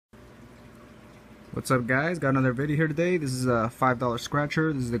What's up, guys? Got another video here today. This is a $5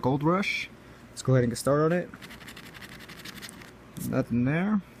 scratcher. This is the Gold Rush. Let's go ahead and get started on it. Nothing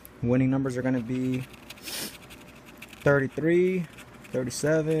there. Winning numbers are going to be 33,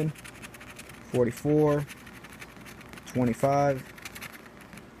 37, 44, 25,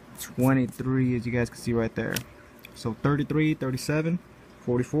 23, as you guys can see right there. So 33, 37,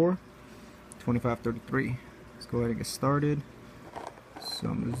 44, 25, 33. Let's go ahead and get started. So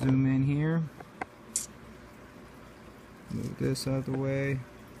I'm going to zoom in here. Move this out of the way.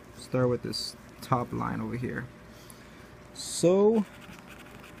 Start with this top line over here. So,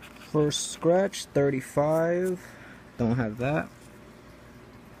 first scratch, 35. Don't have that.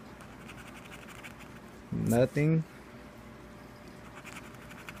 Nothing.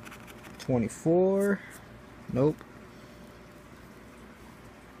 24. Nope.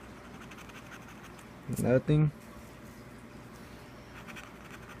 Nothing.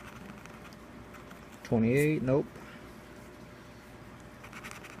 28. Nope.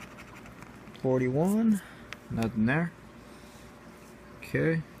 41, nothing there.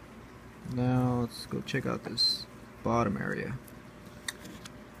 Okay, now let's go check out this bottom area.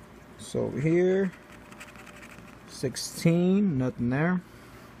 So over here, 16, nothing there.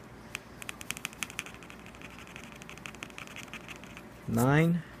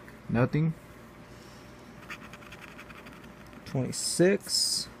 9, nothing.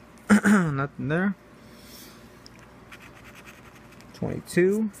 26, nothing there.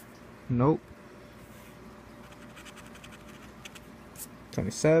 22, nope.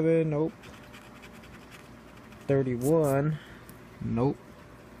 27, nope. 31, nope.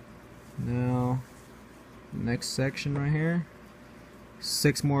 Now, next section right here.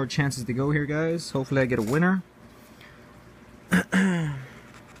 6 more chances to go here, guys. Hopefully I get a winner.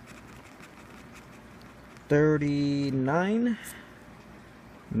 39,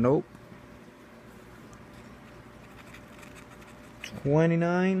 nope.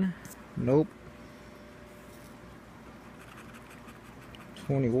 29, nope.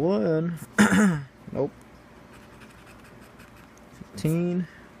 21, nope. 15,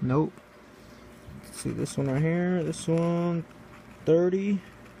 nope. Let's see this one right here, this one, 30,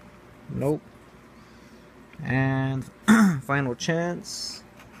 nope. And final chance,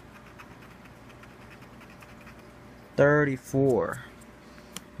 34.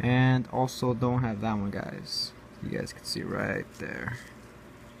 And also don't have that one, guys. You guys can see right there.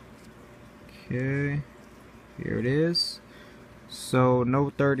 Okay, here it is. So no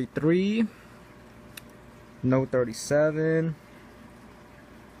 33, no 37,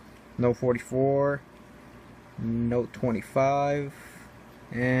 no 44, no 25,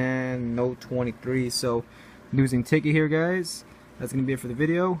 and no 23. So losing ticket here, guys. That's gonna be it for the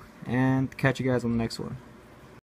video, and catch you guys on the next one.